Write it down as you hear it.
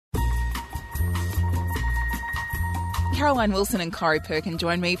Caroline Wilson and Corey Perkin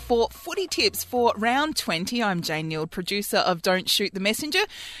join me for footy tips for round 20. I'm Jane Neild, producer of Don't Shoot the Messenger.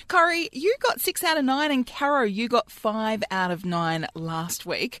 Corey, you got 6 out of 9 and Caro, you got 5 out of 9 last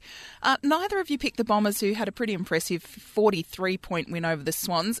week. Neither of you picked the Bombers, who had a pretty impressive 43-point win over the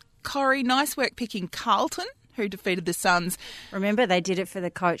Swans. Corey, nice work picking Carlton, who defeated the Suns. Remember, they did it for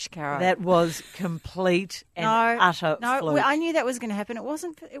the coach, Caro. That was complete and utter fluke. I knew that was going to happen. It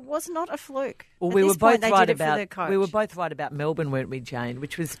was not a fluke. Well, At we this were both point, they right did it for about the coach. we were both right about Melbourne, weren't we, Jane?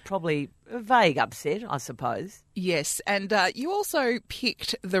 Which was probably a vague upset, I suppose. Yes, and you also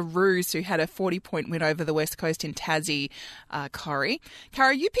picked the Roos, who had a 40-point win over the West Coast in Tassie, Corey.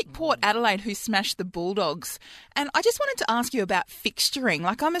 Caro, you picked Port Adelaide, who smashed the Bulldogs. And I just wanted to ask you about fixturing.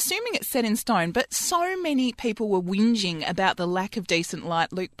 Like, I'm assuming it's set in stone, but so many people were whinging about the lack of decent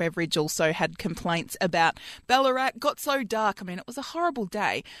light. Luke Beveridge also had complaints about Ballarat. Got so dark. I mean, it was a horrible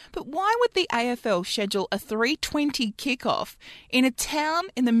day. But why would the AFL schedule a 3:20 kickoff in a town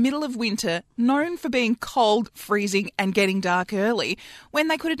in the middle of winter known for being cold, freezing and getting dark early, when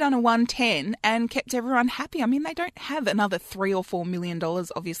they could have done a 1:10 and kept everyone happy? I mean, they don't have another $3 or $4 million,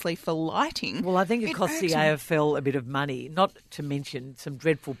 obviously, for lighting. Well, I think it costs the irks me. AFL a bit of money, not to mention some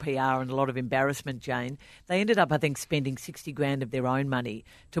dreadful PR and a lot of embarrassment, Jane. They ended up, I think, spending $60,000 of their own money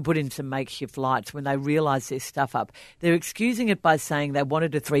to put in some makeshift lights when they realised their stuff up. They're excusing it by saying they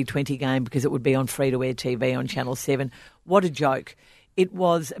wanted a 3:20 game because it would be on free-to-air TV on Channel 7. What a joke. It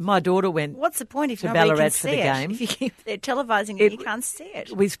was, my daughter went What's the point if to nobody Ballarat can for see the it? game. If they're televising it, you can't see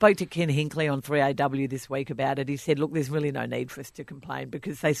it. We spoke to Ken Hinkley on 3AW this week about it. He said, look, there's really no need for us to complain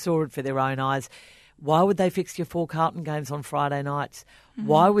because they saw it for their own eyes. Why would they fix your 4 Carlton games on Friday nights?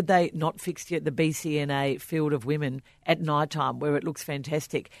 Why would they not fix you at the BCNA Field of Women at night time where it looks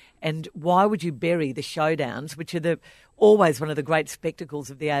fantastic? And why would you bury the showdowns, which are always one of the great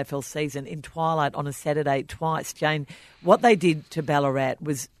spectacles of the AFL season, in twilight on a Saturday twice? Jane, what they did to Ballarat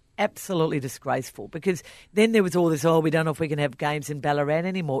was absolutely disgraceful because then there was all this, we don't know if we can have games in Ballarat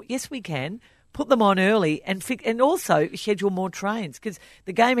anymore. Yes, we can. Put them on early and also schedule more trains because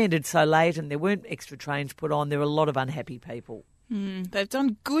the game ended so late and there weren't extra trains put on. There were a lot of unhappy people. They've done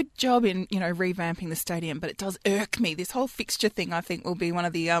a good job in, revamping the stadium, but it does irk me. This whole fixture thing, I think, will be one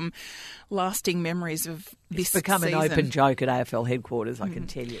of the lasting memories of this It's become season. an open joke at AFL headquarters, I can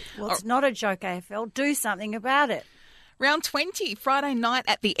tell you. Well, it's not a joke, AFL. Do something about it. Round 20, Friday night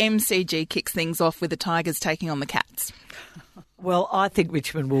at the MCG kicks things off with the Tigers taking on the Cats. Well, I think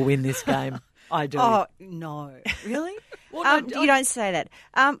Richmond will win this game. I do. Oh, no. Really? You don't say that.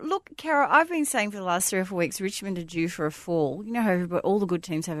 Look, Caro, I've been saying for the last 3 or 4 weeks, Richmond are due for a fall. You know how all the good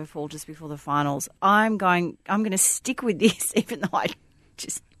teams have a fall just before the finals. I'm going to stick with this, even though I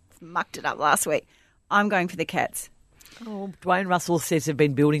just mucked it up last week. I'm going for the Cats. Oh, Dwayne Russell says they've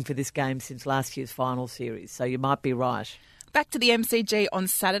been building for this game since last year's final series, so you might be right. Back to the MCG on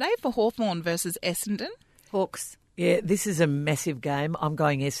Saturday for Hawthorn versus Essendon. Hawks. Yeah, this is a massive game. I'm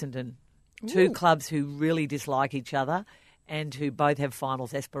going Essendon. Two clubs who really dislike each other and who both have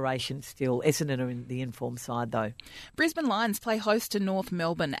finals aspirations still. Essendon are in the informed side, though. Brisbane Lions play host to North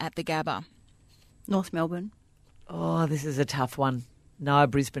Melbourne at the Gabba. North Melbourne. Oh, this is a tough one. No,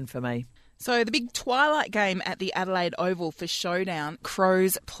 Brisbane for me. So the big twilight game at the Adelaide Oval for Showdown,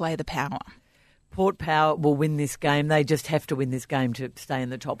 Crows play the Power. Port Power will win this game. They just have to win this game to stay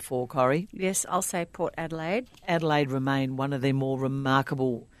in the top 4, Corey. Yes, I'll say Port Adelaide. Adelaide remain one of their more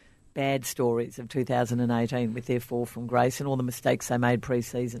remarkable bad stories of 2018 with their fall from grace and all the mistakes they made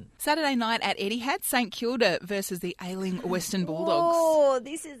pre-season. Saturday night at Etihad, St Kilda versus the ailing Western Bulldogs. Oh,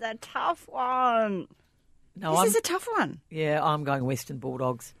 this is a tough one. No, This is a tough one. Yeah, I'm going Western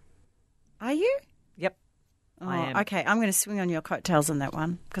Bulldogs. Are you? Yep, I am. Okay, I'm going to swing on your coattails on that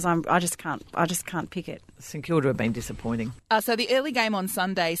one because I just can't pick it. St Kilda have been disappointing. So the early game on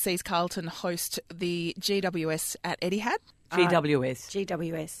Sunday sees Carlton host the GWS at Etihad.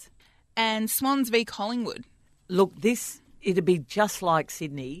 GWS. And Swans v Collingwood. Look, it'd be just like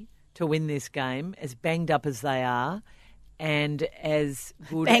Sydney to win this game, as banged up as they are and as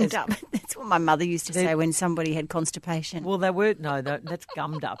good Banged up. That's what my mother used to say when somebody had constipation. Well, they were, that's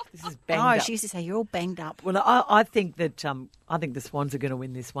gummed up. This is banged up. She used to say, you're all banged up. Well, I think that I think the Swans are going to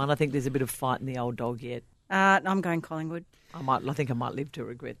win this one. I think there's a bit of fight in the old dog yet. I'm going Collingwood. I think I might live to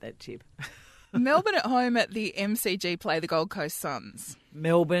regret that tip. Melbourne at home at the MCG play the Gold Coast Suns.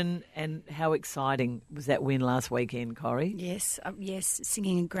 Melbourne, and how exciting was that win last weekend, Corrie? Yes,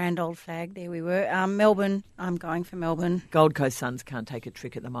 singing a grand old flag. There we were. Melbourne, I'm going for Melbourne. Gold Coast Suns can't take a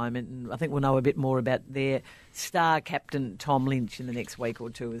trick at the moment, and I think we'll know a bit more about their star captain, Tom Lynch, in the next week or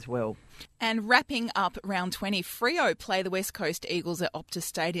two as well. And wrapping up round 20, Freo play the West Coast Eagles at Optus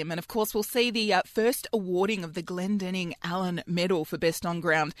Stadium. And, of course, we'll see the first awarding of the Glendinning Allen Medal for Best on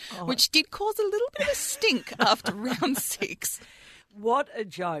Ground, which did cause a little bit of a stink after round 6. What a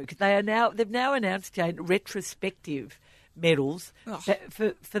joke. They've now announced, Jane, retrospective medals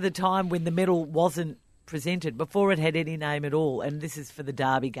for the time when the medal wasn't presented, before it had any name at all. And this is for the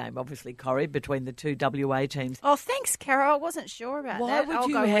derby game, obviously, Corrie, between the two WA teams. Oh, thanks, Carol. I wasn't sure about that. I'll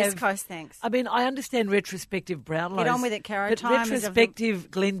go West Coast, thanks. I mean, I understand retrospective Brownlows. Get on with it, Carol. But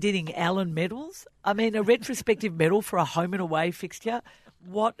retrospective Glendinning Allen medals? I mean, a retrospective medal for a home and away fixture?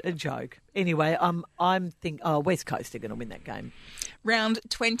 What a joke. Anyway, I'm thinking, West Coast are going to win that game. Round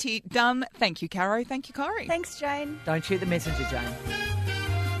 20 done. Thank you, Caro. Thank you, Corrie. Thanks, Jane. Don't shoot the messenger, Jane.